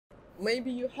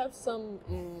maybe you have some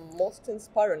most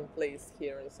inspiring place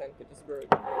here in St. Petersburg.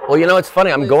 Well, you know, it's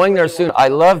funny. I'm going there really soon. I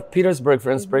love Petersburg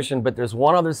for inspiration, but there's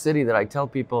one other city that I tell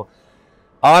people,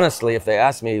 honestly, if they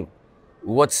ask me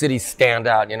what cities stand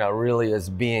out, you know, really as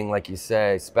being, like you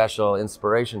say, special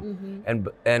inspiration.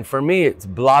 And for me, it's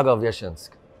Blagoveshchensk.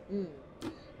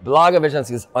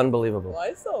 Blagoveshchensk is unbelievable.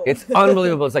 Why so? It's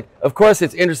unbelievable. It's like, of course,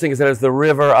 it's interesting because there's the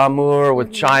river Amur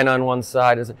with China on one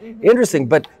side. It's interesting,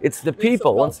 but it's the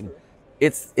people.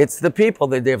 It's the people.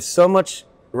 They have so much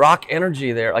rock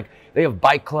energy there. Like they have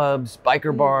bike clubs,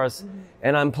 biker bars,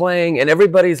 and I'm playing, and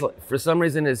everybody's for some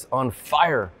reason is on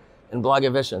fire in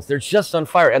Blagoveshchensk. They're just on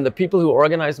fire, and the people who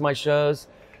organize my shows,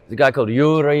 there's a guy called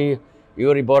Yuri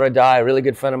Borodai, a really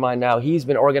good friend of mine now. He's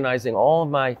been organizing all of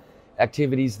my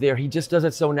activities there. He just does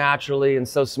it so naturally and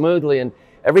so smoothly, and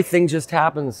everything just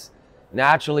happens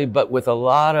naturally, but with a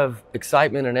lot of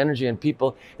excitement and energy. And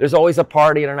people, there's always a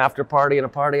party and an after party and a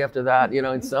party after that, you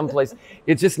know, in some place.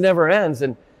 It just never ends,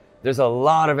 and there's a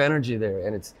lot of energy there,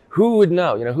 and it's, who would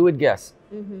know, you know, who would guess?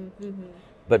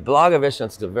 But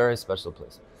Blagoveshchensk is a very special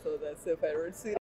place. So that's your favorite city.